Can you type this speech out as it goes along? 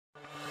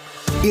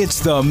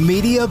It's the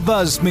Media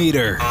Buzz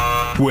Meter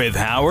with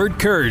Howard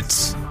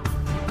Kurtz.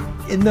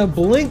 In the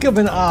blink of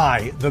an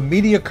eye, the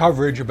media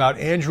coverage about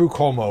Andrew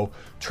Cuomo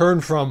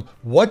turned from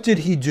what did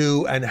he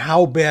do and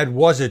how bad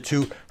was it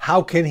to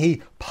how can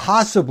he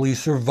possibly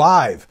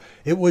survive.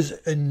 It was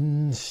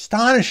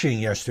astonishing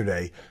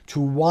yesterday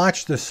to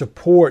watch the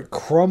support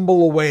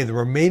crumble away, the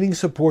remaining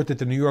support that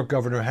the New York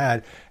governor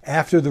had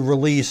after the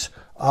release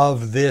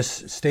of this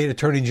state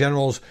attorney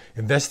general's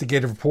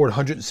investigative report,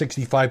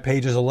 165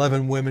 pages,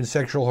 11 women,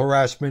 sexual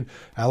harassment,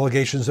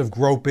 allegations of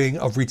groping,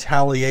 of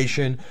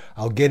retaliation.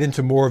 I'll get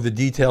into more of the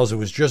details. It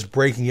was just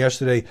breaking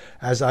yesterday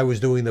as I was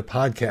doing the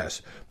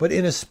podcast. But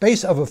in a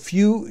space of a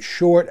few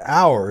short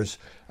hours,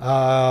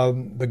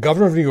 the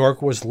governor of New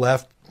York was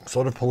left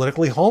sort of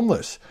politically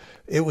homeless.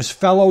 It was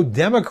fellow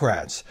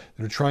Democrats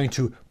that are trying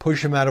to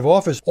push him out of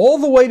office, all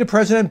the way to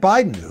President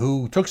Biden,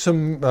 who took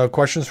some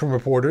questions from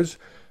reporters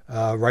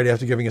right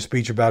after giving a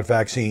speech about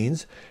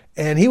vaccines.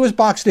 And he was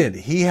boxed in.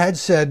 He had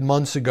said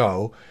months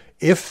ago,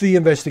 if the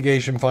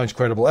investigation finds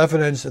credible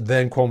evidence,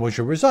 then Cuomo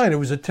should resign. It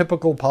was a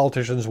typical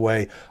politician's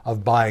way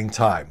of buying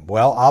time.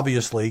 Well,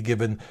 obviously,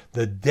 given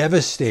the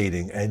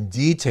devastating and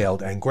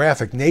detailed and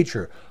graphic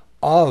nature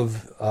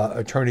of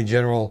Attorney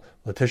General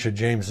Letitia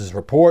James's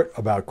report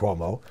about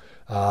Cuomo,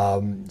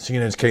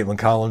 CNN's Caitlin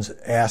Collins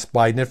asked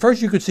Biden. At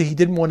first, you could see he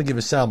didn't want to give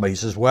a soundbite. He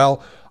says,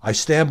 well, I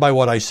stand by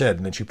what I said.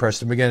 And then she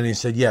pressed him again, and he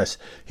said, yes,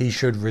 he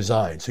should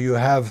resign. So you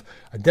have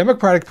a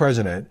Democratic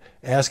president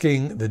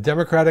asking the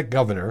Democratic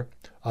governor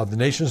of the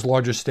nation's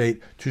largest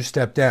state to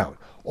step down.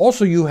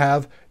 Also, you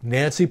have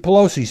Nancy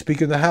Pelosi,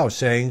 Speaker of the House,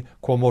 saying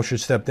Cuomo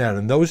should step down.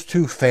 And those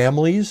two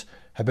families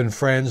have been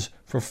friends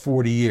for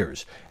 40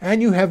 years.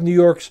 And you have New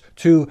York's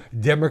two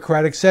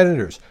Democratic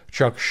senators.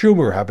 Chuck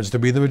Schumer happens to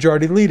be the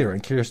majority leader,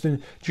 and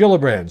Kirsten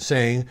Gillibrand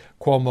saying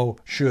Cuomo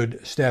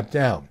should step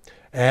down.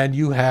 And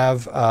you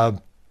have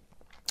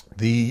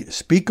the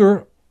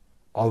Speaker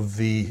of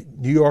the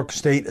New York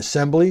State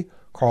Assembly,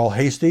 Carl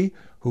Heastie,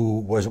 who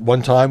was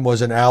one time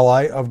was an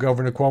ally of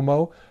Governor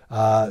Cuomo,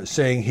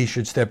 saying he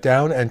should step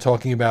down and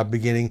talking about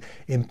beginning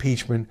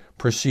impeachment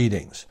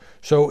proceedings.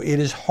 So it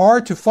is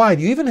hard to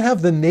find. You even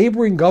have the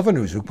neighboring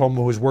governors who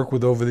Cuomo has worked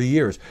with over the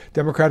years,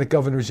 Democratic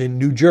governors in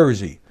New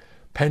Jersey,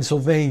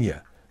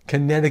 Pennsylvania,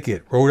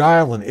 Connecticut, Rhode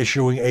Island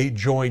issuing a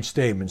joint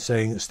statement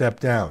saying step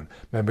down.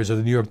 Members of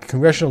the New York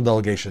congressional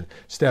delegation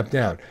step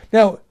down.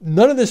 Now,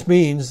 none of this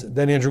means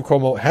that Andrew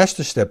Cuomo has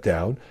to step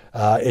down.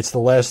 It's the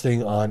last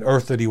thing on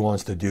earth that he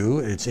wants to do.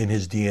 It's in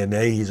his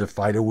DNA. He's a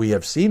fighter. We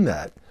have seen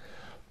that.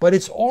 But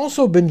it's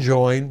also been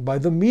joined by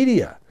the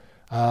media.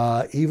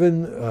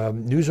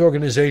 Even news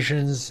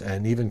organizations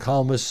and even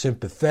columnists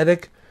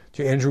sympathetic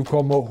to Andrew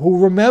Cuomo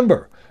who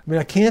remember,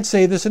 I can't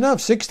say this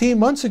enough, 16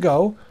 months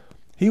ago,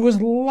 he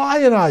was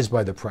lionized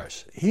by the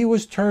press. He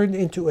was turned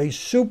into a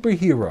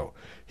superhero.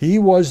 He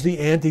was the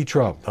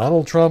anti-Trump.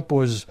 Donald Trump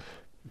was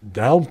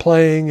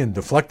downplaying and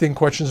deflecting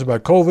questions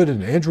about COVID,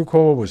 and Andrew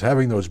Cuomo was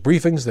having those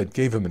briefings that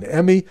gave him an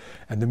Emmy,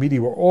 and the media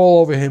were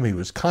all over him. He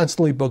was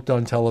constantly booked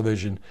on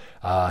television.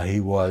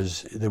 There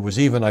was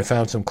even, I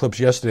found some clips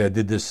yesterday. I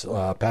did this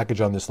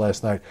package on this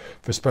last night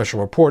for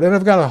Special Report, and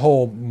I've got a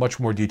whole much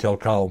more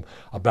detailed column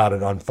about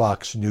it on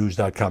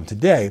foxnews.com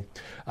today,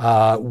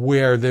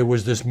 where there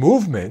was this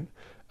movement.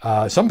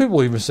 Some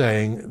people even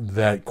saying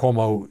that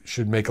Cuomo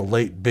should make a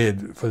late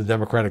bid for the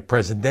Democratic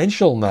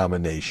presidential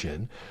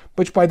nomination,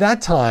 which by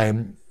that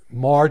time,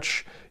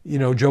 March,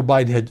 Joe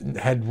Biden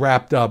had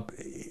wrapped up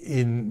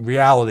in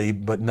reality,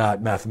 but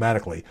not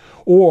mathematically.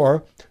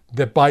 Or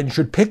that Biden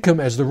should pick him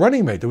as the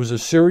running mate. There was a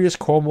serious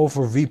Cuomo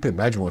for VP.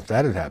 Imagine if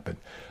that had happened.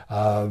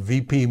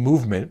 VP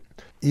movement,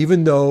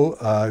 even though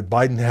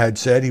Biden had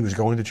said he was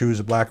going to choose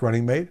a black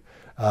running mate.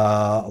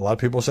 A lot of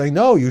people saying,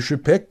 no, you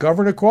should pick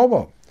Governor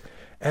Cuomo.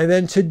 And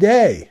then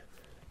today,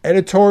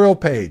 editorial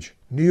page,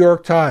 New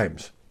York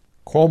Times,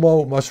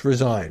 Cuomo must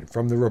resign.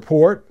 From the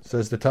report,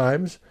 says the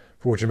Times,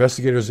 for which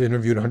investigators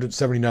interviewed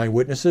 179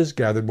 witnesses,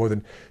 gathered more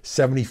than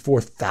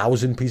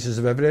 74,000 pieces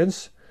of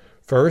evidence.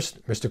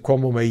 First, Mr.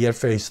 Cuomo may yet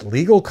face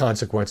legal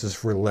consequences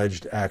for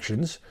alleged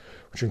actions,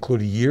 which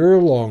include a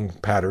years-long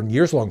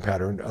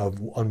pattern of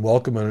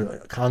unwelcome and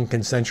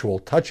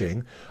unconsensual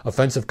touching,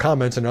 offensive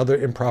comments, and other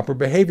improper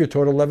behavior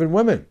toward 11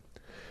 women.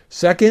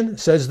 Second,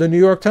 says the New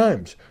York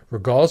Times,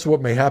 regardless of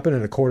what may happen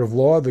in a court of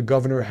law, the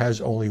governor has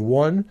only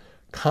one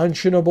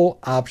conscionable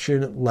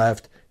option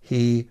left.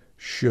 He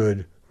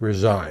should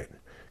resign.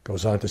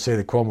 Goes on to say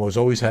that Cuomo has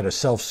always had a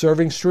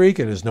self-serving streak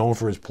and is known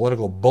for his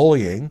political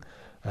bullying.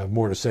 I have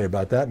more to say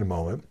about that in a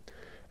moment.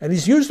 And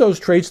he's used those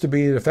traits to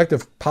be an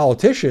effective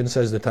politician,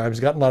 says the Times.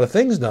 He's gotten a lot of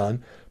things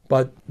done,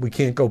 but we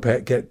can't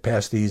get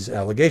past these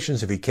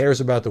allegations. If he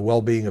cares about the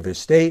well-being of his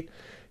state,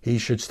 he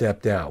should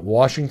step down.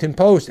 Washington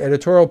Post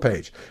editorial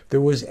page. If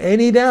there was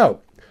any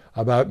doubt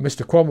about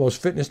Mr. Cuomo's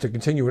fitness to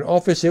continue in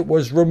office, it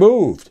was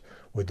removed,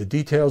 with the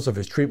details of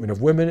his treatment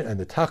of women and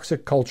the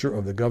toxic culture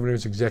of the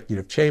governor's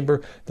executive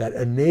chamber that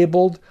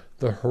enabled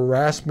the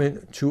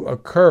harassment to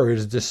occur. It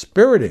is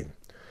dispiriting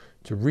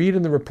to read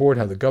in the report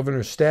how the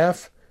governor's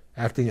staff,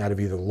 acting out of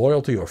either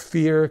loyalty or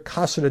fear,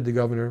 cosseted the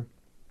governor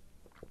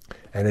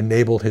and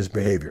enabled his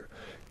behavior.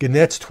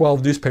 Gannett's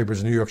 12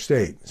 newspapers in New York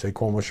State say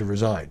Cuomo should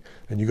resign.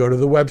 And you go to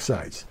the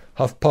websites.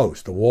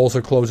 HuffPost, the walls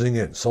are closing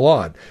in.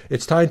 Salon,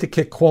 it's time to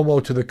kick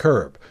Cuomo to the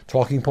curb.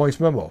 Talking Points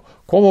memo,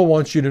 Cuomo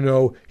wants you to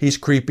know he's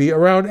creepy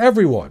around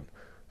everyone.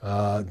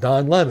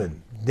 Don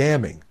Lemon,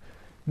 damning.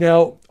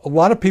 Now, a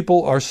lot of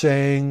people are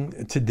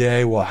saying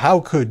today, well, how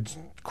could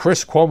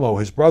Chris Cuomo,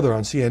 his brother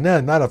on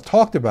CNN, not have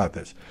talked about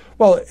this?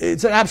 Well,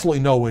 it's an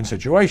absolutely no-win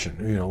situation.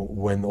 You know,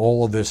 when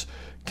all of this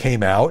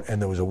came out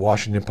and there was a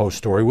Washington Post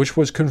story, which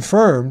was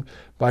confirmed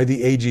by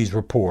the AG's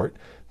report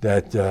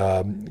that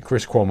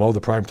Chris Cuomo, the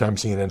primetime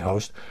CNN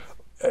host,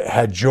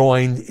 had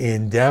joined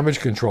in damage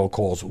control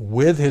calls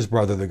with his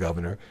brother, the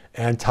governor,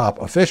 and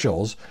top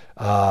officials.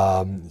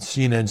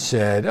 CNN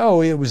said,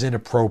 oh, it was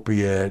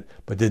inappropriate,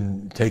 but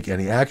didn't take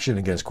any action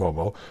against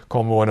Cuomo.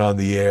 Cuomo went on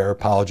the air,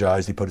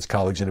 apologized. He put his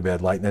colleagues in a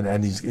bad light.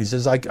 And he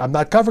says, I'm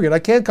not covering it. I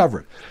can't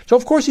cover it. So,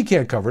 of course, he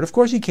can't cover it. Of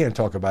course, he can't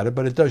talk about it.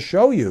 But it does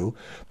show you,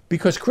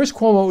 because Chris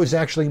Cuomo is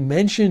actually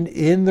mentioned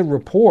in the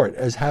report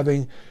as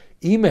having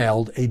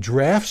emailed a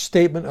draft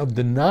statement of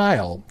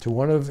denial to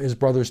one of his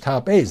brother's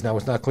top aides. Now,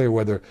 it's not clear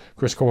whether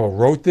Chris Cuomo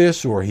wrote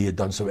this or he had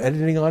done some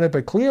editing on it,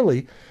 but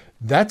clearly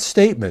that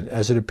statement,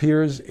 as it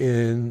appears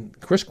in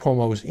Chris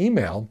Cuomo's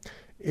email,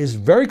 is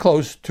very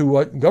close to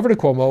what Governor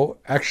Cuomo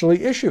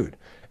actually issued.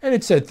 And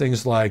it said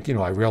things like,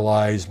 I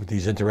realize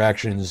these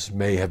interactions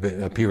may have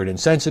appeared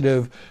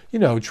insensitive,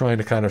 trying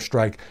to kind of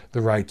strike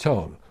the right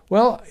tone.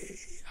 Well,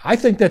 I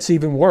think that's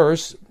even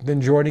worse than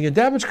joining in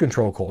damage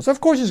control calls.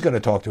 Of course he's going to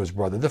talk to his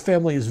brother. The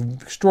family is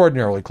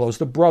extraordinarily close.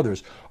 The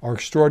brothers are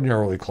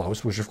extraordinarily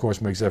close, which of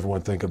course makes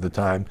everyone think of the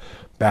time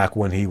back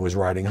when he was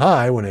riding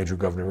high, when Andrew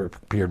Governor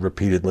appeared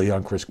repeatedly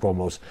on Chris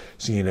Cuomo's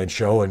CNN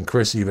show, and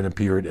Chris even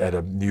appeared at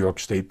a New York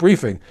State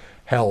briefing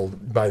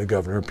held by the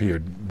governor,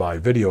 appeared by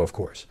video, of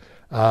course.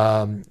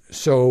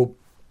 So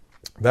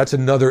that's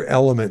another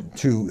element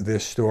to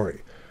this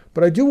story.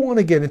 But I do want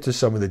to get into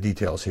some of the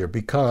details here,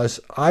 because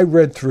I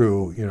read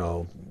through,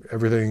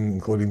 everything,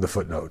 including the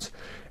footnotes.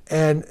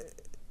 And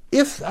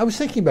if I was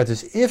thinking about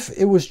this, if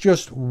it was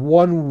just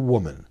one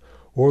woman,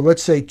 or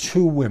let's say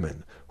two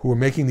women who were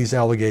making these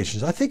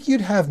allegations, I think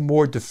you'd have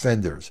more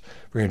defenders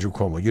for Andrew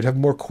Cuomo. You'd have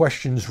more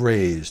questions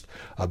raised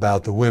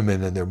about the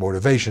women and their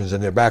motivations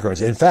and their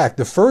backgrounds. In fact,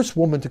 the first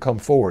woman to come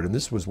forward, and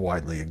this was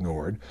widely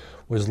ignored,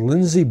 was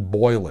Lindsey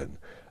Boylan.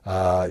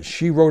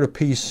 She wrote a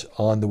piece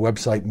on the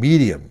website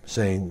Medium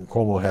saying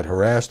Cuomo had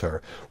harassed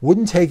her,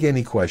 wouldn't take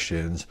any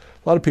questions.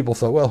 A lot of people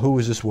thought, well, who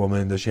is this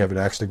woman? Does she have an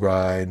axe to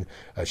grind?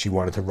 She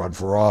wanted to run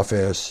for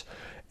office.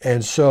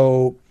 And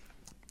so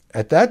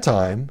at that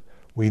time,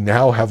 we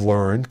now have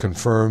learned,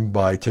 confirmed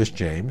by Tish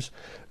James,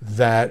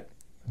 that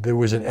there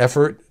was an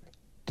effort.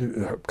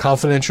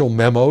 Confidential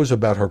memos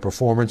about her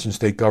performance in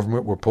state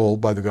government were pulled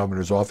by the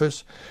governor's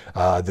office.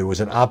 There was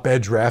an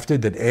op-ed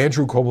drafted that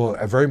Andrew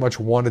Cuomo very much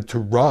wanted to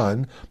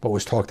run, but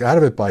was talked out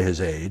of it by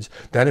his aides.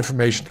 That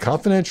information,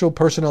 confidential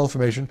personnel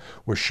information,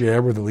 was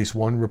shared with at least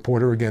one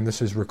reporter. Again,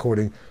 this is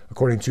according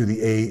to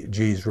the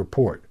AG's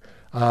report.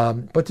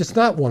 But it's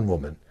not one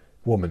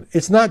woman.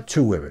 It's not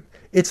two women.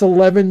 It's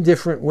 11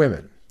 different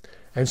women.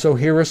 And so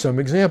here are some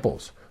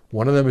examples.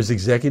 One of them is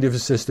executive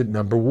assistant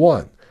number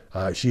 1.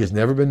 She has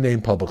never been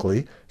named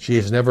publicly. She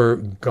has never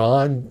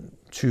gone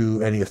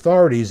to any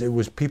authorities. It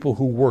was people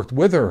who worked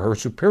with her, her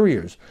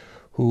superiors,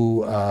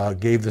 who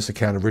gave this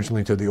account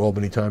originally to the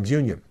Albany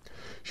Times-Union.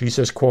 She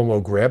says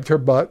Cuomo grabbed her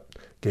butt,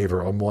 gave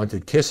her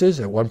unwanted kisses,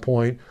 at one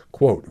point,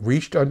 quote,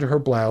 reached under her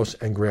blouse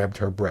and grabbed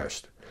her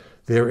breast.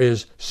 There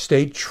is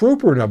state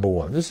trooper number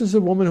 1. This is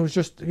a woman who's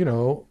just,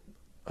 an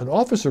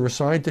officer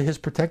assigned to his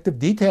protective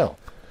detail.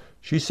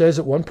 She says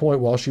at one point,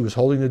 while she was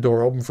holding the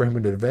door open for him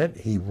at an event,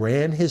 he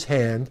ran his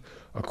hand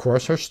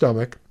across her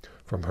stomach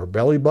from her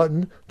belly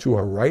button to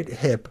her right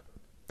hip,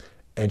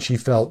 and she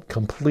felt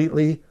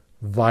completely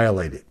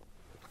violated.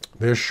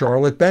 There's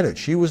Charlotte Bennett.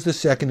 She was the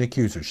second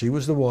accuser. She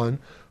was the one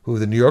who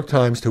the New York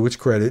Times, to its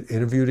credit,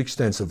 interviewed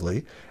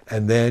extensively,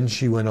 and then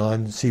she went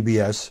on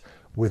CBS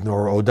with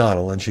Norah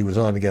O'Donnell, and she was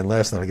on again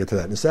last night. I'll get to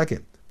that in a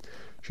second.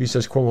 She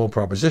says Cuomo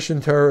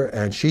propositioned her,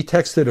 and she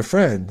texted a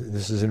friend,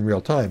 this is in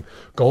real time,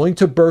 going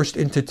to burst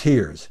into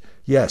tears.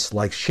 Yes,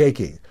 like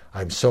shaking.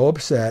 I'm so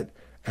upset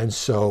and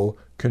so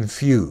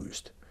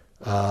confused.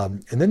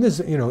 And then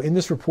there's, in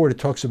this report, it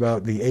talks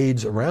about the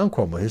aides around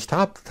Cuomo, his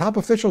top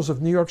officials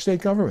of New York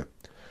State government.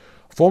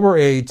 A former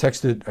aide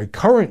texted a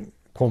current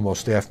Cuomo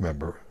staff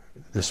member.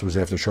 This was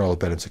after Charlotte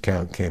Bennett's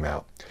account came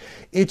out.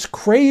 It's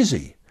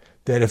crazy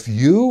that if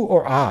you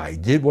or I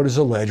did what is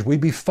alleged, we'd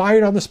be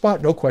fired on the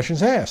spot, no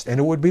questions asked. And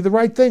it would be the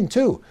right thing,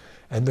 too.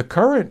 And the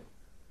current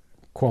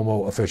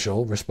Cuomo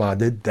official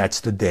responded,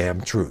 that's the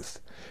damn truth.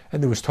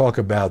 And there was talk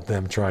about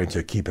them trying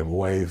to keep him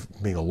away,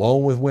 being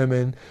alone with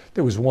women.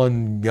 There was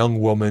one young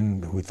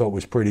woman who he thought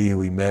was pretty,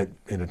 who he met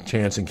in a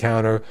chance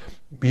encounter,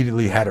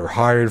 immediately had her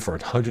hired for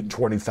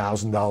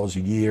 $120,000 a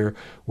year,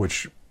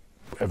 which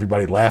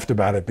everybody laughed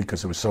about it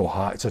because it was so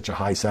high, such a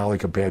high salary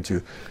compared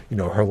to,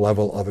 her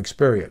level of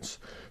experience.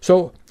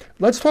 So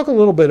let's talk a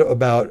little bit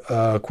about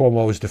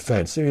Cuomo's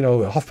defense.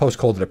 HuffPost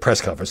called it a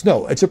press conference.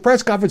 No, it's a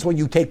press conference when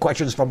you take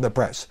questions from the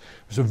press.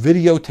 It was a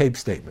videotaped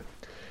statement.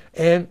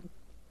 And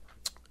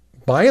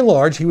by and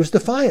large, he was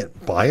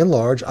defiant. By and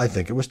large, I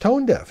think it was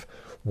tone deaf.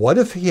 What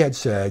if he had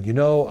said,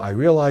 I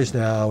realize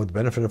now, with the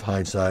benefit of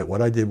hindsight,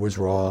 what I did was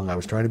wrong. I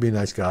was trying to be a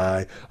nice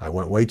guy. I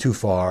went way too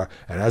far.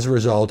 And as a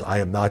result, I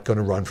am not going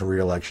to run for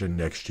re-election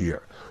next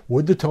year.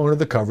 Would the tone of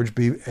the coverage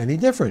be any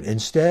different?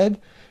 Instead,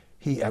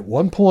 at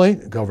one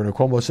point, Governor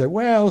Cuomo said,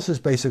 well, this is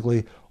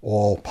basically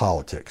all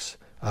politics.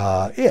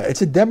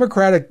 It's a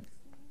Democratic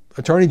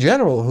Attorney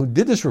General who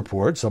did this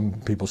report. Some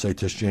people say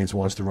Tish James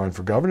wants to run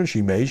for governor.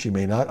 She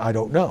may not. I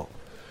don't know.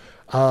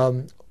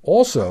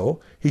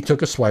 Also, he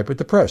took a swipe at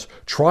the press.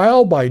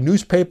 Trial by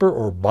newspaper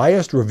or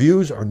biased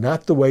reviews are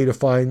not the way to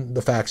find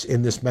the facts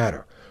in this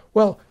matter.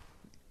 Well,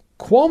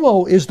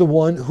 Cuomo is the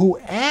one who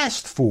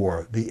asked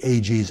for the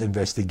AG's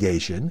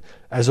investigation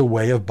as a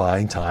way of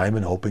buying time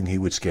and hoping he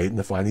would skate and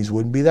the findings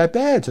wouldn't be that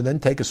bad. So then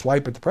take a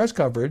swipe at the press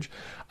coverage,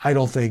 I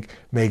don't think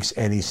makes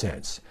any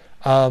sense.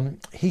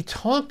 He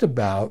talked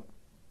about,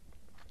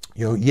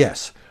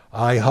 yes,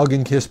 I hug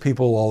and kiss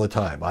people all the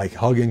time. I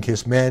hug and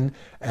kiss men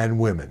and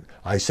women.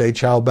 I say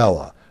ciao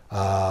bella.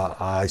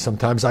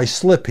 Sometimes I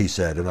slip, he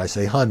said, and I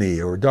say honey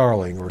or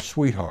darling or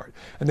sweetheart.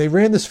 And they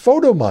ran this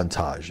photo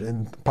montage,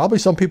 and probably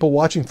some people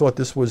watching thought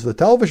this was the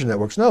television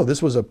networks. No,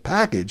 this was a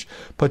package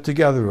put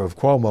together of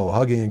Cuomo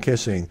hugging and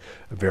kissing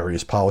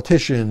various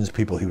politicians,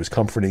 people he was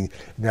comforting,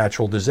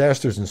 natural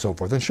disasters and so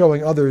forth, and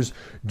showing others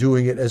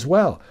doing it as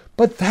well.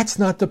 But that's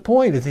not the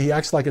point. He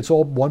acts like it's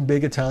all one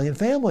big Italian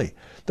family.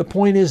 The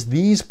point is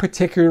these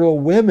particular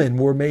women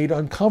were made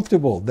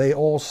uncomfortable. They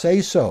all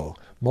say so.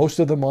 Most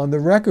of them on the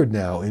record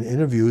now in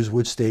interviews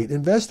with state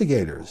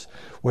investigators.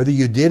 Whether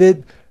you did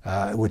it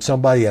with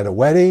somebody at a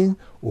wedding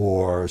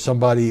or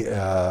somebody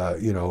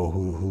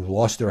who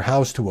lost their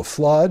house to a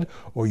flood,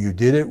 or you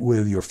did it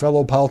with your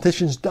fellow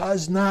politicians,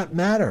 does not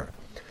matter.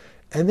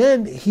 And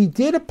then he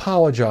did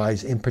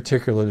apologize in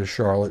particular to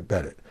Charlotte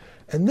Bennett.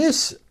 And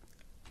this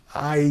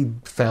I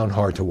found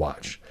hard to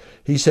watch.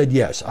 He said,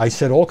 yes, I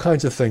said all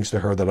kinds of things to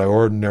her that I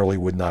ordinarily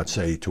would not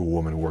say to a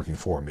woman working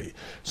for me,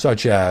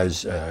 such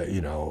as,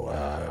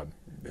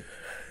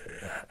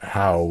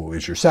 how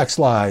is your sex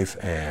life,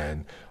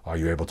 and are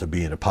you able to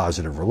be in a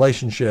positive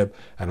relationship,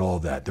 and all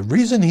of that. The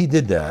reason he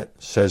did that,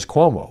 says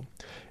Cuomo,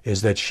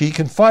 is that she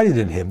confided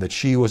in him that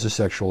she was a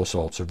sexual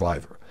assault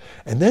survivor.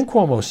 And then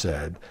Cuomo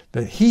said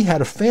that he had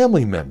a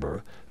family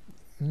member,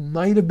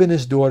 might have been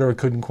his daughter,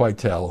 couldn't quite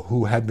tell,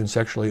 who had been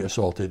sexually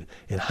assaulted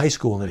in high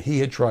school, and that he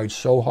had tried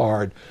so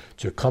hard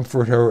to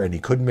comfort her and he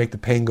couldn't make the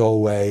pain go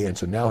away. And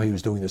so now he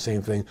was doing the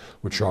same thing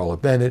with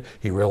Charlotte Bennett.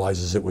 He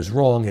realizes it was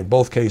wrong. In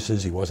both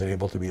cases, he wasn't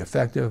able to be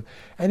effective.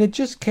 And it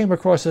just came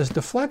across as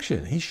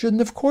deflection. He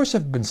shouldn't, of course,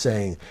 have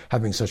been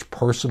having such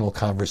personal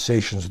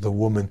conversations with a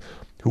woman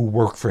who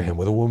worked for him,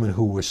 with a woman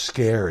who was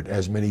scared,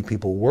 as many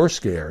people were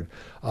scared,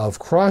 of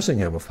crossing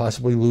him, of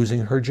possibly losing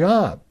her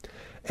job.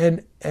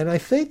 And I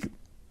think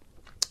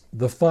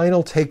the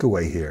final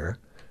takeaway here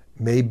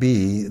may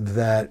be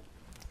that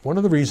one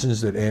of the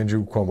reasons that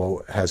Andrew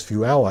Cuomo has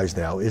few allies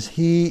now is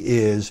he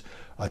is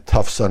a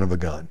tough son of a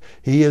gun.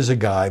 He is a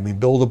guy,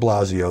 Bill de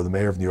Blasio, the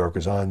mayor of New York,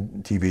 was on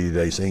TV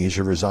today saying he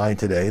should resign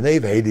today, and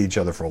they've hated each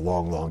other for a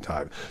long, long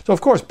time. So,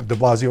 of course, de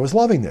Blasio is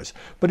loving this.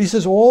 But he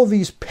says all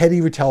these petty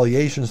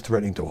retaliations,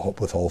 threatening to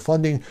withhold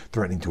funding,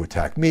 threatening to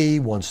attack me,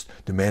 once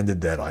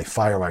demanded that I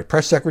fire my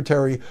press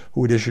secretary,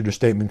 who had issued a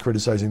statement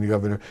criticizing the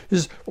governor. He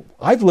says,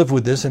 I've lived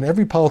with this, and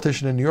every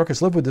politician in New York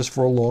has lived with this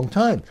for a long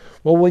time.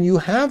 Well, when you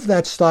have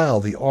that style,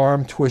 the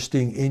arm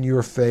twisting, in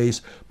your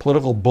face,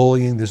 political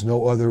bullying, there's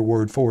no other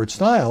word for it,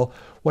 style,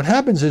 what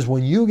happens is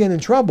when you get in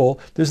trouble,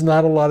 there's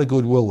not a lot of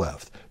goodwill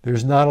left.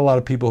 There's not a lot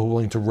of people who are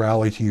willing to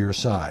rally to your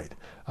side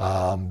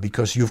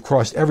because you've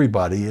crossed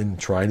everybody in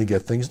trying to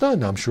get things done.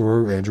 Now, I'm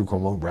sure Andrew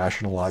Cuomo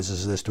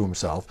rationalizes this to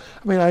himself.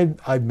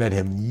 I met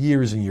him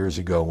years and years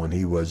ago when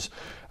he was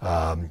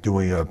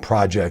doing a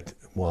project.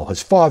 Well,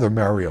 his father,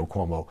 Mario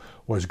Cuomo,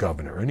 was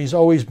governor, and he's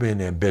always been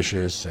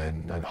ambitious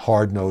and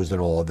hard-nosed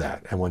and all of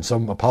that. And when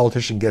a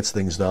politician gets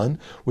things done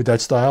with that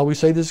style, we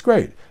say this is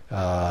great.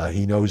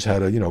 He knows how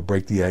to,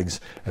 break the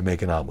eggs and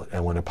make an omelet.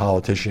 And when a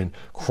politician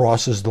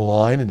crosses the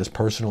line in his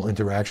personal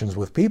interactions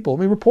with people,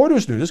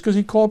 reporters do this because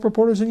he called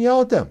reporters and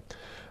yelled at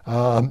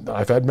them.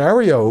 I've had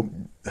Mario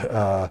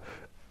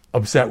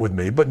upset with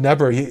me, but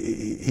never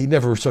he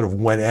never sort of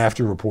went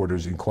after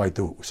reporters in quite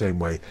the same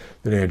way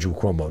that Andrew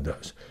Cuomo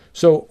does.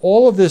 So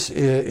all of this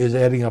is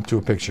adding up to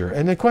a picture.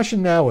 And the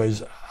question now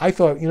is, I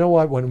thought,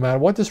 no matter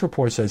what this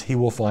report says, he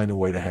will find a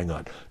way to hang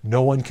on.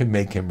 No one can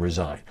make him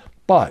resign.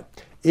 But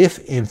if,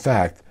 in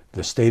fact,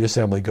 the state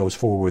assembly goes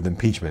forward with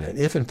impeachment, and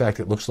if, in fact,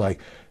 it looks like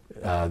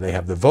they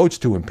have the votes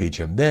to impeach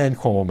him, then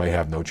Cuomo may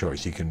have no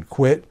choice. He can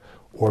quit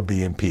or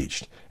be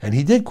impeached. And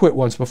he did quit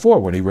once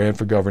before when he ran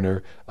for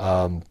governor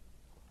for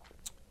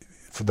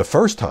the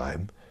first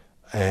time.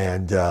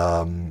 and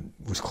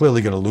was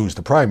clearly going to lose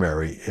the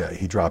primary.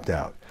 He dropped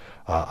out.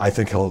 I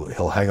think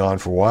he'll hang on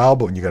for a while,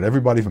 but when you got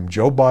everybody from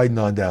Joe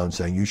Biden on down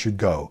saying you should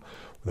go,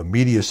 the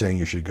media saying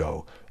you should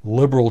go,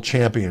 liberal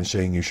champions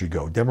saying you should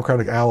go,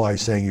 Democratic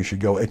allies saying you should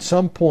go, at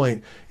some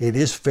point it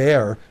is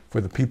fair for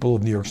the people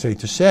of New York State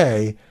to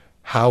say,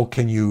 how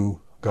can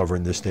you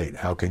govern this state?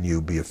 How can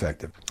you be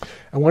effective?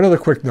 And one other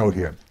quick note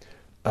here.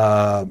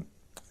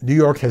 New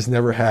York has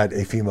never had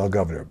a female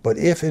governor, but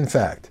if in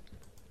fact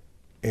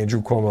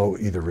Andrew Cuomo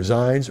either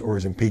resigns or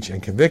is impeached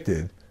and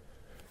convicted,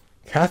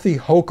 Kathy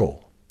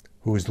Hochul,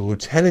 who is the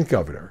lieutenant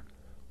governor,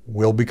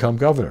 will become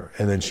governor,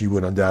 and then she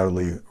would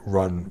undoubtedly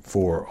run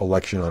for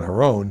election on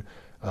her own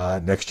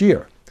next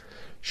year.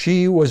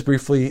 She was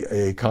briefly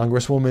a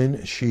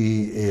congresswoman.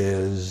 She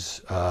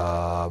is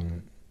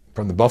from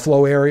the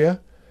Buffalo area.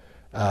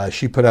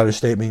 She put out a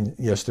statement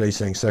yesterday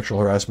saying sexual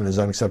harassment is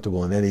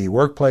unacceptable in any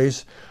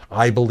workplace.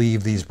 I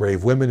believe these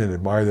brave women and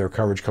admire their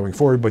courage coming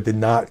forward, but did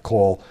not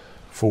call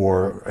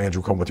for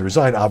Andrew Cuomo to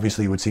resign.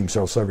 Obviously, it would seem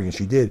self-serving, and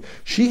she did.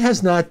 She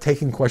has not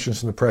taken questions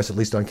from the press, at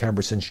least on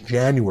camera, since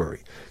January.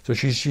 So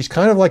she's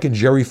kind of like in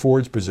Jerry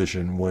Ford's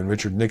position when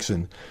Richard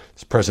Nixon's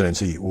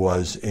presidency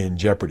was in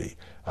jeopardy.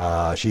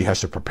 She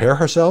has to prepare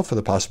herself for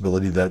the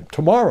possibility that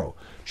tomorrow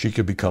she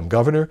could become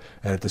governor,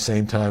 and at the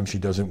same time, she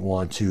doesn't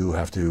want to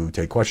have to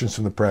take questions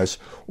from the press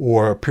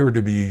or appear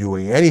to be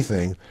doing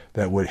anything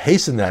that would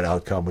hasten that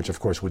outcome, which of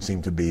course would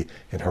seem to be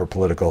in her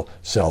political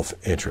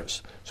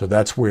self-interest. So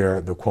that's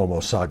where the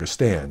Cuomo saga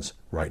stands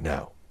right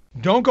now.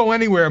 Don't go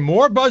anywhere.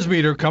 More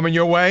BuzzMeter coming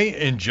your way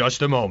in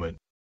just a moment.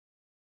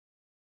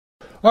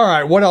 All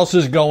right, what else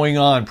is going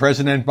on?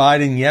 President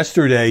Biden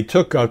yesterday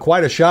took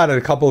quite a shot at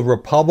a couple of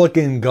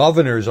Republican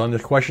governors on the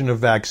question of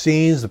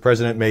vaccines. The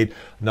president made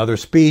another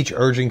speech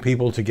urging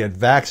people to get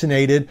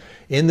vaccinated.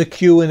 In the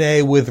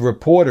Q&A with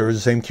reporters,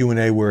 the same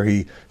Q&A where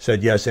he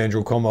said, yes,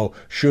 Andrew Cuomo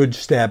should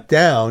step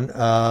down,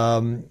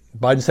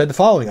 Biden said the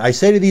following: I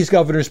say to these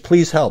governors,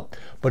 please help.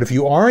 But if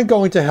you aren't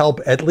going to help,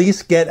 at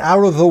least get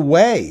out of the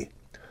way.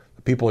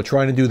 People are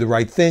trying to do the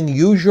right thing.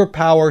 Use your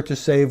power to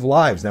save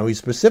lives. Now, he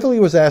specifically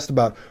was asked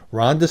about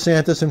Ron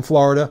DeSantis in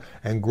Florida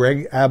and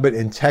Greg Abbott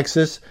in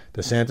Texas.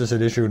 DeSantis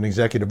had issued an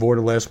executive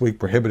order last week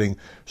prohibiting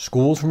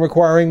schools from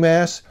requiring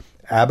masks.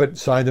 Abbott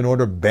signed an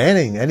order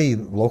banning any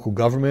local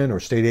government or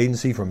state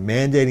agency from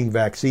mandating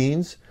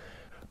vaccines.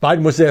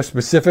 Biden was asked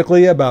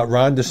specifically about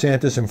Ron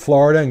DeSantis in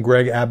Florida and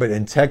Greg Abbott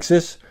in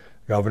Texas.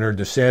 Governor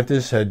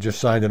DeSantis had just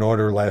signed an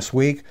order last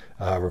week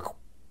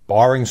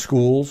barring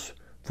schools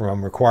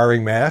from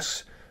requiring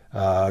masks.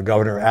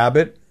 Governor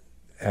Abbott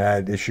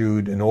had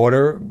issued an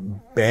order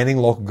banning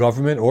local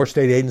government or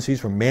state agencies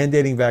from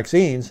mandating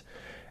vaccines.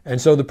 And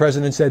so the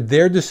president said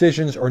their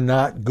decisions are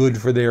not good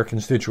for their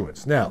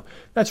constituents. Now,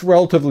 that's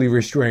relatively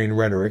restrained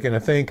rhetoric, and I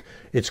think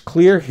it's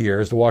clear here,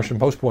 as the Washington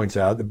Post points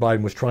out, that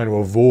Biden was trying to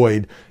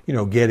avoid,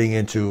 getting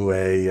into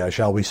a,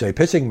 shall we say,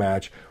 pissing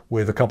match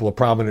with a couple of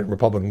prominent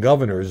Republican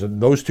governors. And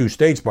those two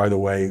states, by the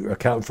way,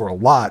 account for a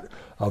lot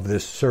of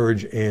this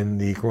surge in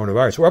the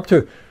coronavirus. We're up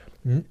to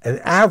an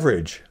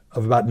average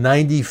of about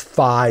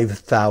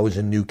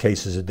 95,000 new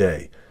cases a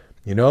day.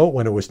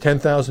 When it was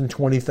 10,000,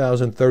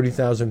 20,000,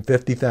 30,000,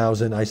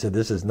 50,000, I said,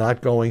 this is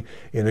not going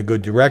in a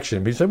good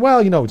direction. But he said, well,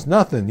 it's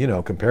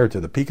nothing, compared to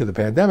the peak of the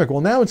pandemic.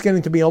 Well, now it's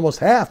getting to be almost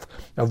half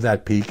of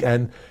that peak.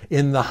 And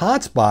in the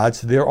hot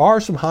spots, there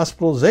are some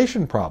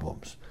hospitalization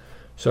problems.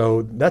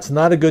 So that's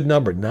not a good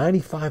number,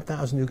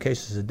 95,000 new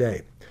cases a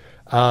day.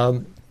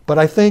 But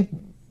I think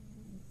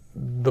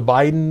the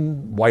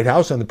Biden White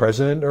House and the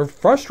president are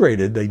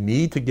frustrated. They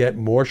need to get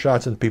more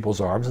shots into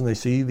people's arms, and they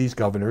see these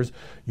governors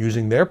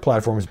using their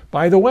platforms.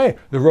 By the way,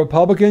 the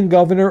Republican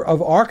governor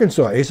of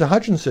Arkansas, Asa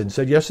Hutchinson,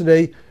 said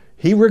yesterday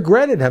he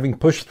regretted having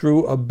pushed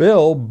through a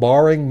bill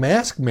barring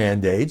mask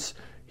mandates.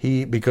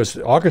 Because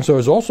Arkansas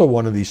is also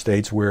one of these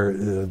states where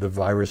the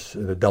virus,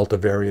 the Delta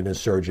variant, is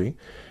surging.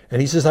 And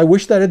he says, I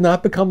wish that had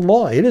not become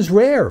law. It is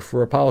rare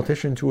for a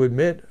politician to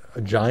admit a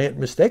giant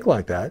mistake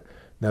like that.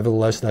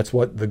 Nevertheless, that's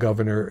what the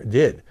governor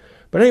did.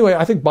 But anyway,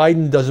 I think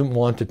Biden doesn't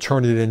want to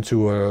turn it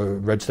into a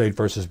red state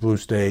versus blue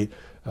state,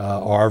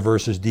 R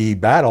versus D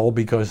battle,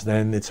 because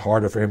then it's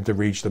harder for him to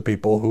reach the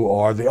people who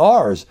are the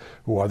R's,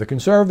 who are the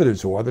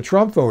conservatives, who are the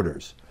Trump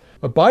voters.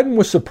 But Biden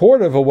was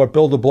supportive of what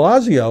Bill de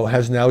Blasio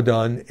has now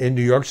done in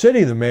New York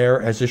City. The mayor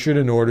has issued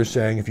an order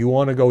saying if you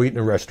want to go eat in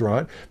a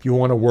restaurant, if you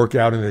want to work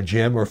out in a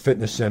gym or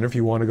fitness center, if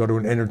you want to go to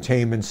an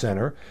entertainment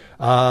center,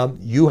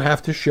 you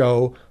have to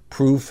show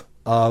proof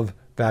of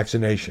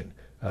vaccination.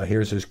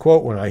 Here's his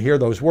quote: when I hear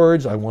those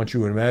words, I want you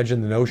to imagine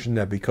the notion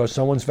that because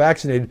someone's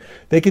vaccinated,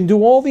 they can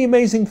do all the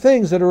amazing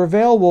things that are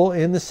available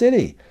in the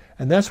city.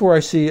 And that's where I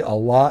see a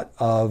lot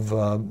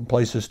of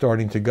places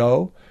starting to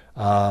go.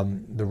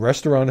 The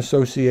Restaurant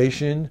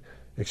Association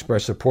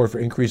expressed support for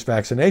increased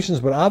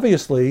vaccinations, but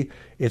obviously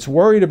it's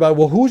worried about,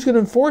 well, who's going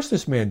to enforce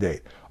this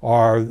mandate?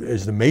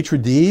 Is the maitre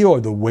d' or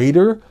the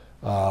waiter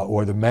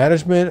or the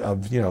management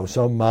of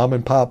some mom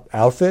and pop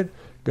outfit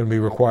going to be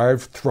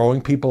required for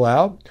throwing people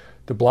out?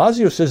 De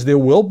Blasio says there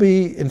will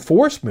be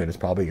enforcement. It's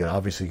probably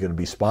obviously going to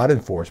be spot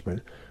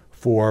enforcement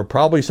for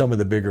probably some of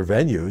the bigger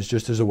venues,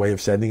 just as a way of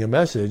sending a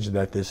message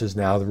that this is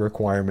now the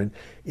requirement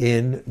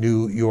in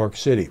New York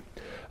City.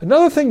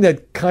 Another thing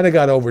that kind of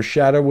got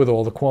overshadowed with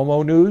all the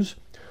Cuomo news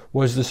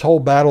was this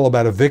whole battle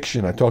about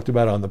eviction. I talked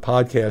about on the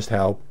podcast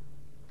how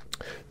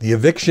the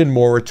eviction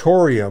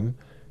moratorium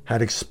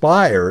had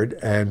expired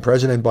and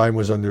President Biden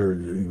was under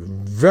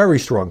very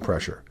strong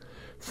pressure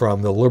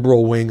from the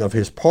liberal wing of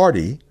his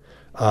party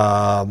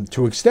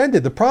to extend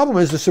it. The problem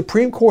is the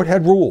Supreme Court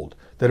had ruled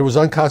that it was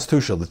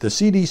unconstitutional, that the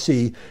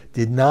CDC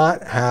did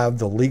not have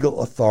the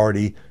legal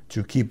authority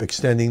to keep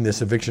extending this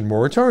eviction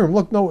moratorium.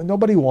 Look,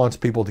 nobody wants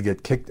people to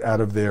get kicked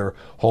out of their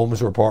homes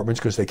or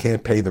apartments because they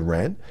can't pay the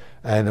rent,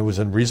 and it was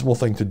a reasonable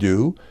thing to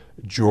do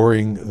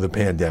during the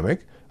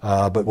pandemic.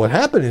 But what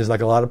happened is,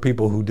 like a lot of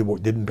people who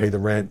didn't pay the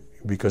rent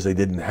because they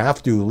didn't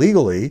have to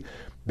legally,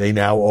 they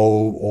now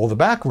owe all the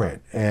back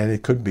rent, and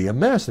it could be a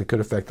mess. It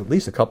could affect at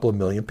least a couple of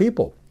million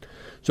people.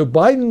 So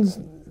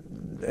Biden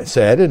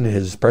said, and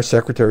his press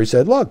secretary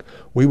said, look,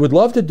 we would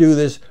love to do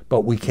this,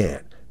 but we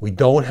can't. We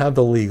don't have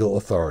the legal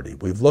authority.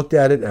 We've looked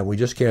at it and we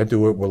just can't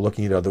do it. We're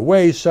looking at other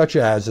ways, such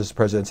as the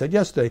president said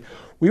yesterday,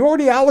 we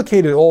already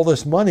allocated all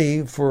this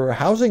money for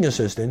housing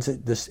assistance.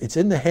 It's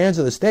in the hands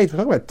of the states. We're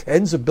talking about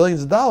tens of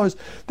billions of dollars.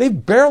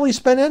 They've barely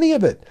spent any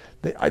of it.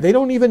 They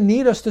don't even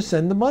need us to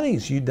send the money.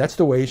 That's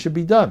the way it should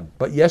be done.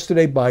 But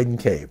yesterday, Biden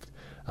caved.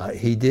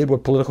 He did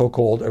what Politico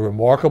called a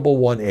remarkable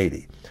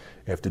 180.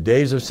 After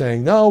days of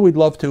saying, no, we'd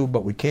love to,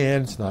 but we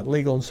can't, it's not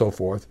legal, and so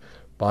forth,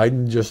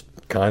 Biden just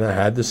kind of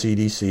had the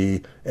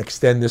CDC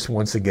extend this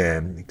once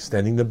again,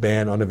 extending the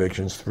ban on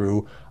evictions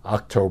through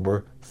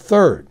October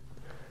 3rd.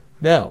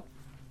 Now,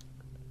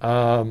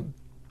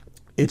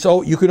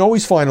 you can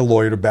always find a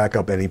lawyer to back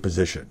up any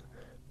position,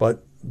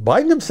 but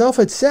Biden himself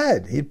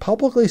he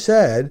publicly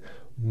said,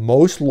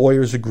 most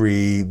lawyers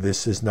agree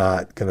this is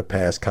not going to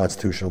pass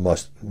constitutional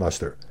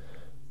muster.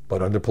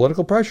 But under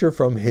political pressure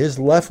from his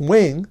left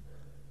wing,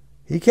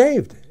 he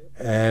caved.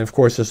 And of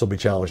course, this will be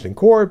challenged in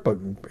court, but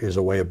is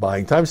a way of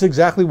buying time. It's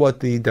exactly what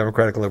the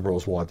Democratic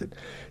liberals wanted.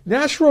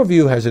 National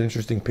Review has an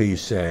interesting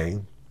piece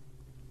saying,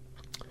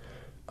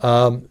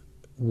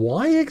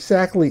 why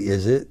exactly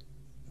is it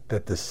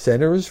that the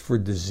Centers for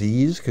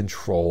Disease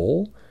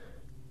Control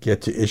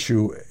get to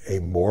issue a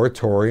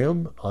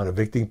moratorium on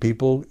evicting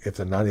people if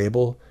they're not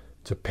able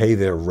to pay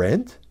their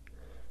rent?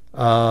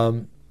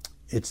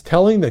 It's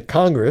telling that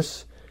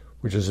Congress,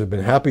 which has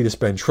been happy to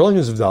spend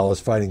trillions of dollars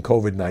fighting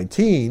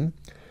COVID-19,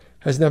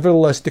 has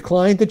nevertheless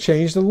declined to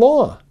change the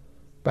law.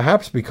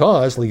 Perhaps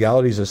because,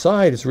 legalities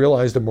aside, it's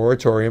realized the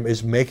moratorium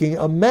is making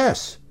a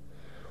mess.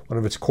 One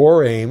of its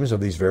core aims of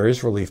these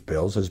various relief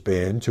bills has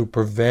been to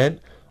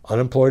prevent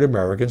unemployed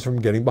Americans from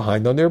getting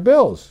behind on their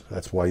bills.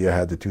 That's why you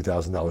had the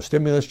 $2,000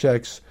 stimulus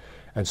checks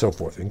and so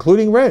forth,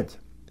 including rent,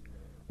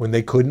 when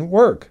they couldn't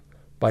work.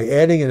 By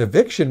adding an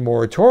eviction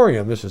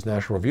moratorium, this is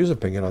National Review's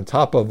opinion, on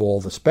top of all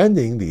the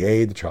spending, the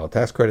aid, the child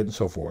tax credit, and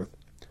so forth,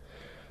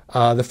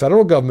 the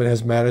federal government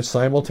has managed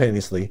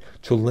simultaneously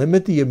to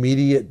limit the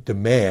immediate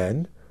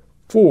demand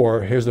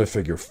for, here's the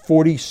figure,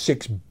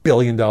 $46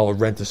 billion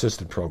rent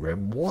assistance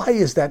program. Why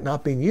is that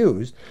not being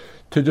used?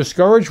 To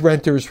discourage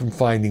renters from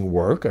finding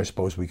work, I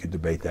suppose we could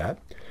debate that,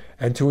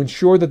 and to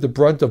ensure that the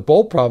brunt of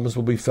both problems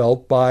will be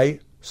felt by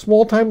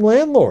small-time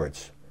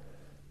landlords.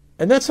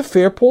 And that's a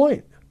fair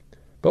point.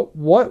 But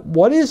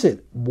what is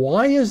it?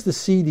 Why is the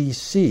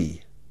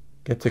CDC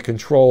get to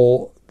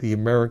control the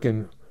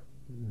American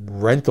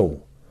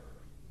rental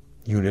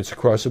units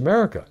across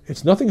America?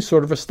 It's nothing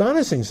sort of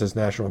astonishing, says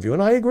National Review,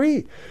 and I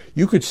agree.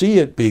 You could see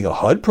it being a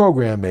HUD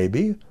program,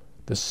 maybe.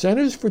 The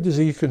Centers for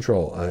Disease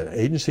Control, an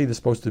agency that's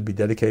supposed to be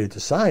dedicated to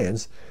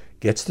science,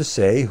 gets to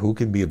say who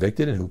can be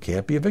evicted and who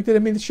can't be evicted. I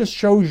mean, it just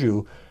shows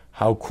you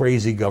how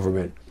crazy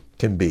government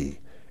can be.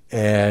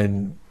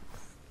 And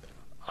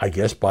I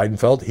guess Biden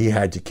felt he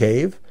had to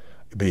cave.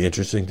 It'd be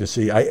interesting to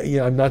see.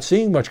 I'm not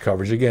seeing much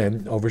coverage,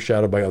 again,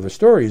 overshadowed by other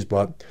stories,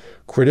 but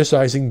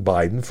criticizing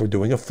Biden for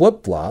doing a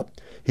flip-flop.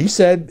 He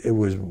said it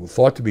was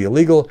thought to be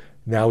illegal.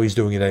 Now he's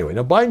doing it anyway.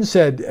 Now, Biden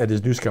said at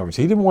his news conference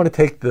he didn't want to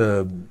take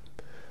the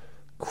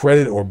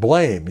credit or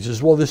blame. He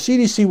says, well, the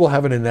CDC will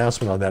have an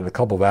announcement on that in a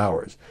couple of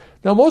hours.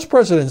 Now, most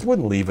presidents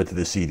wouldn't leave it to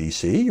the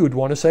CDC. You would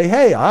want to say,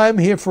 hey, I'm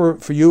here for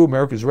you,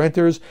 America's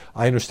renters.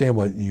 I understand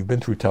what you've been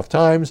through tough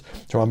times,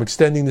 so I'm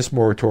extending this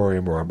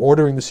moratorium or I'm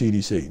ordering the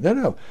CDC.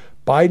 No.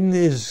 Biden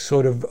is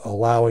sort of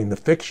allowing the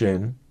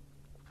fiction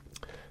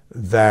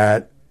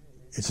that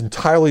it's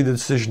entirely the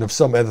decision of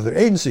some other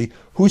agency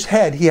whose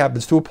head he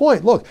happens to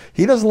appoint. Look,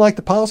 he doesn't like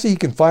the policy. He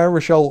can fire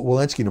Rochelle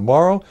Walensky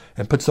tomorrow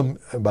and put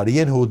somebody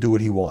in who will do what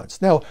he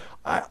wants. Now,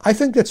 I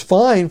think that's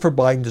fine for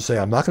Biden to say,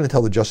 I'm not going to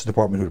tell the Justice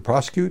Department who to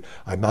prosecute.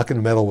 I'm not going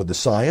to meddle with the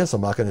science.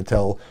 I'm not going to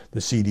tell the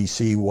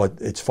CDC what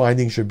its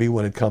findings should be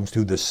when it comes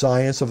to the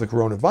science of the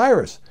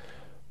coronavirus.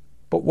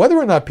 But whether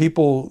or not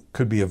people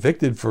could be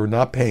evicted for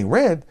not paying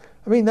rent,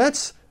 I mean,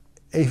 that's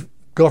a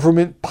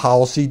government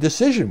policy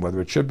decision.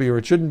 Whether it should be or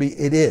it shouldn't be,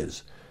 it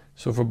is.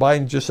 So for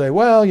Biden to just say,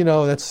 well,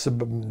 that's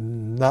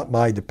not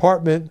my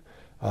department,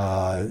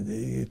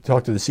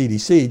 talk to the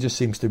CDC, just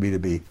seems to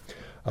be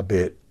a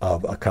bit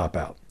of a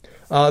cop-out.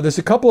 There's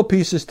a couple of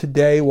pieces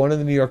today, one in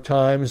the New York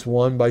Times,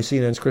 one by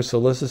CNN's Chris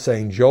Cillizza,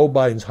 saying Joe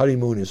Biden's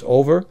honeymoon is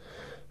over.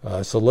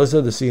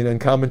 Cillizza, the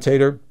CNN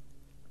commentator,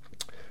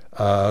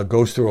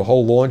 goes through a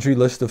whole laundry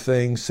list of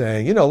things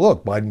saying,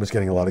 look, Biden was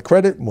getting a lot of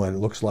credit when it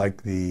looks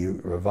like the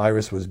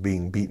virus was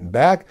being beaten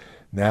back.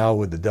 Now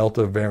with the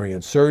Delta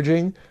variant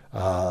surging,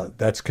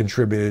 that's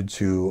contributed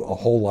to a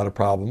whole lot of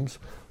problems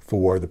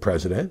for the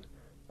president.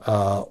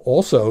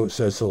 Also,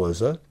 says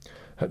Cillizza,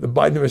 the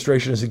Biden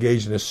administration is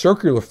engaged in a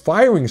circular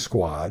firing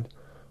squad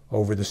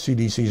over the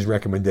CDC's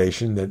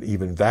recommendation that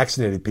even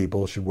vaccinated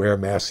people should wear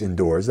masks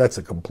indoors. That's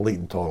a complete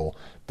and total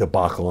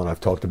debacle, and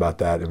I've talked about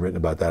that and written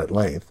about that at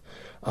length.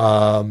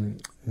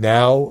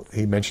 Now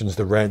he mentions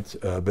the rent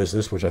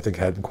business, which I think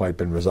hadn't quite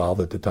been resolved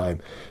at the time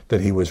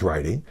that he was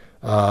writing.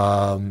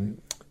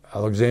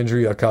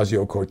 Alexandria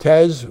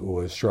Ocasio-Cortez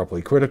was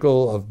sharply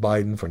critical of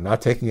Biden for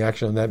not taking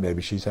action on that.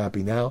 Maybe she's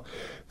happy now.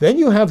 Then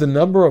you have the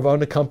number of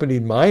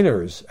unaccompanied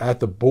minors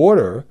at the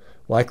border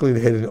likely to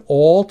hit an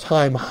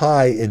all-time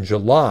high in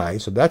July,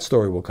 so that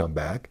story will come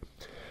back.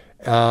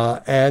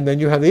 And then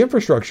you have the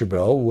infrastructure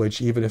bill,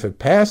 which even if it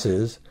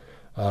passes,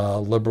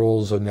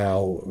 liberals are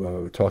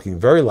now talking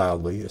very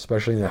loudly,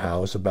 especially in the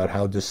House, about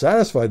how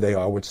dissatisfied they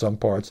are with some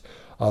parts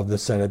of the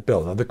Senate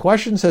bill. Now, the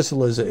question, says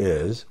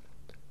Cillizza,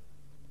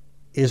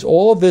 is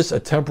all of this a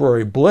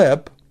temporary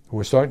blip?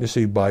 We're starting to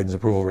see Biden's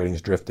approval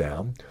ratings drift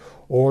down,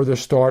 or the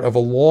start of a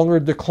longer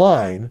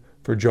decline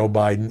for Joe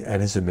Biden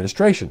and his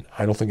administration?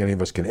 I don't think any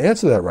of us can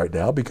answer that right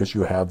now because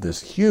you have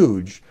this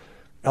huge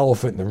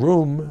elephant in the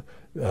room,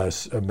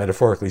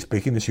 metaphorically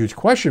speaking, this huge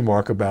question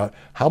mark about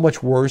how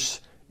much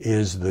worse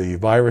is the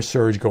virus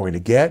surge going to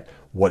get?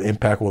 What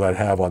impact will that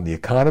have on the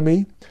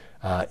economy?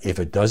 If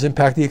it does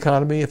impact the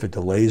economy, if it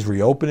delays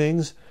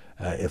reopenings,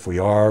 if we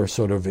are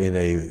sort of in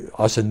a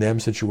us and them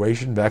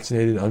situation,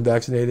 vaccinated,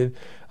 unvaccinated,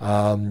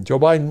 Joe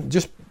Biden,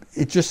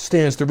 it just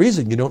stands to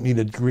reason. You don't need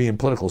a degree in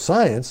political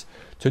science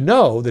to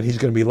know that he's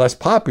going to be less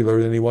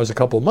popular than he was a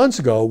couple of months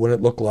ago when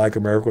it looked like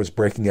America was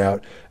breaking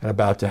out and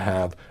about to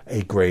have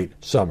a great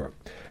summer.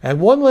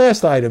 And one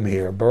last item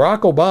here,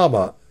 Barack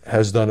Obama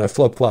has done a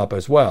flip-flop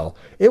as well.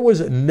 It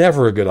was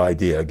never a good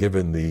idea,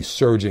 given the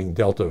surging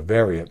Delta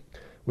variant,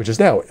 which is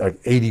now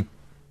like 80%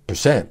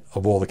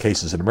 of all the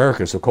cases in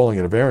America, so calling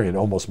it a variant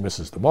almost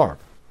misses the mark,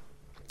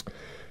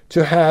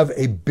 to have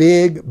a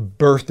big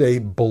birthday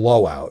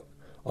blowout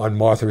on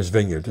Martha's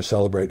Vineyard to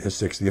celebrate his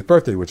 60th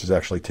birthday, which is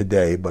actually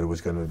today, but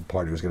the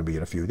party was going to be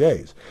in a few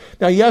days.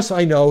 Now, yes,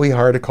 I know he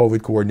hired a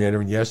COVID coordinator,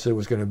 and yes, it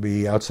was going to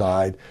be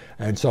outside,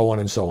 and so on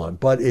and so on,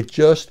 but it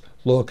just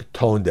looked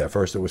tone deaf.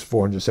 First, it was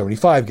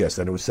 475 guests,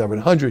 then it was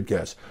 700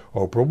 guests.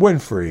 Oprah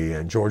Winfrey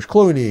and George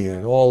Clooney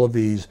and all of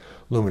these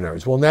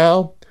luminaries. Well,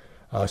 now,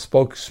 a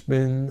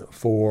spokesman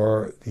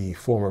for the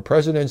former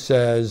president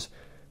says,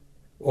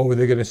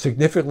 they're going to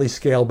significantly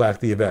scale back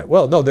the event.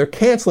 Well, no, they're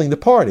canceling the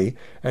party,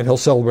 and he'll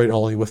celebrate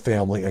only with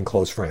family and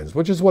close friends,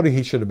 which is what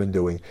he should have been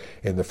doing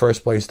in the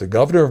first place. The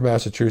governor of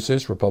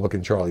Massachusetts,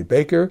 Republican Charlie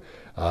Baker,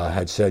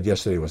 had said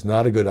yesterday it was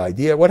not a good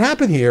idea. What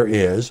happened here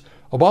is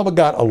Obama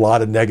got a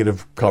lot of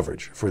negative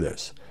coverage for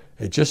this.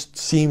 It just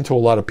seemed to a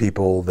lot of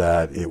people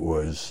that it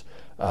was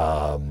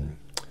a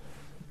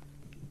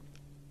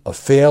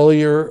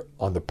failure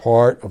on the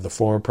part of the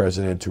former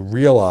president to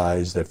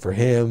realize that for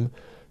him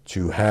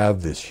to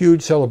have this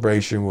huge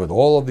celebration with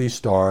all of these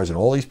stars and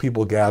all these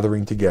people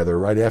gathering together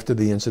right after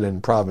the incident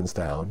in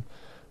Provincetown,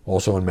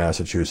 also in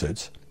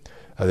Massachusetts,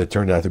 that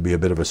turned out to be a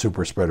bit of a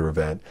super spreader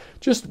event,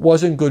 just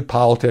wasn't good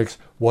politics,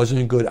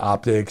 wasn't good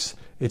optics.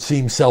 It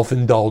seemed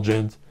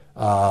self-indulgent,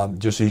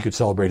 just so he could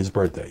celebrate his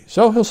birthday.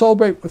 So he'll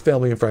celebrate with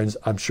family and friends,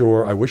 I'm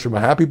sure. I wish him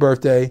a happy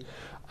birthday.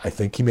 I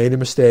think he made a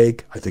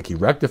mistake. I think he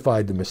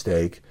rectified the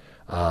mistake.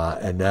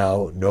 And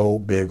now, no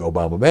big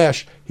Obama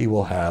bash. He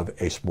will have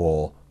a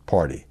small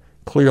party.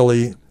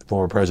 Clearly, the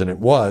former president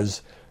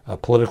was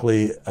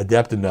politically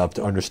adept enough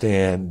to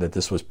understand that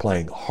this was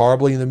playing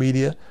horribly in the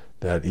media,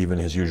 that even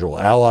his usual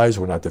allies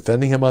were not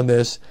defending him on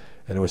this,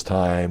 and it was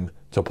time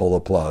to pull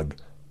the plug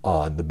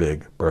on the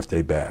big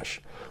birthday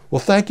bash. Well,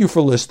 thank you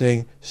for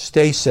listening.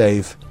 Stay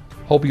safe.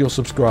 Hope you'll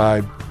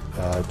subscribe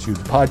to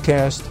the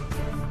podcast.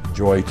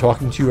 Enjoy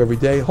talking to you every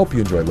day. Hope you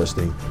enjoy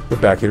listening. We're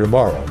back here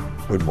tomorrow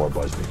with more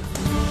BuzzFeed.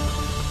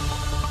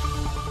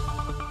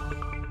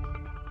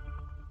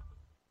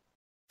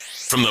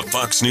 From the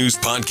Fox News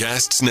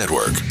Podcasts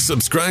Network,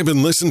 subscribe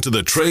and listen to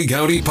the Trey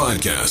Gowdy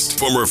Podcast.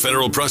 Former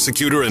federal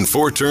prosecutor and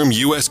four-term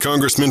U.S.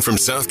 Congressman from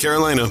South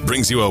Carolina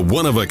brings you a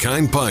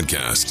one-of-a-kind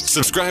podcast.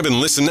 Subscribe and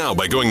listen now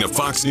by going to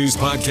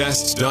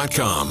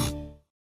foxnewspodcasts.com.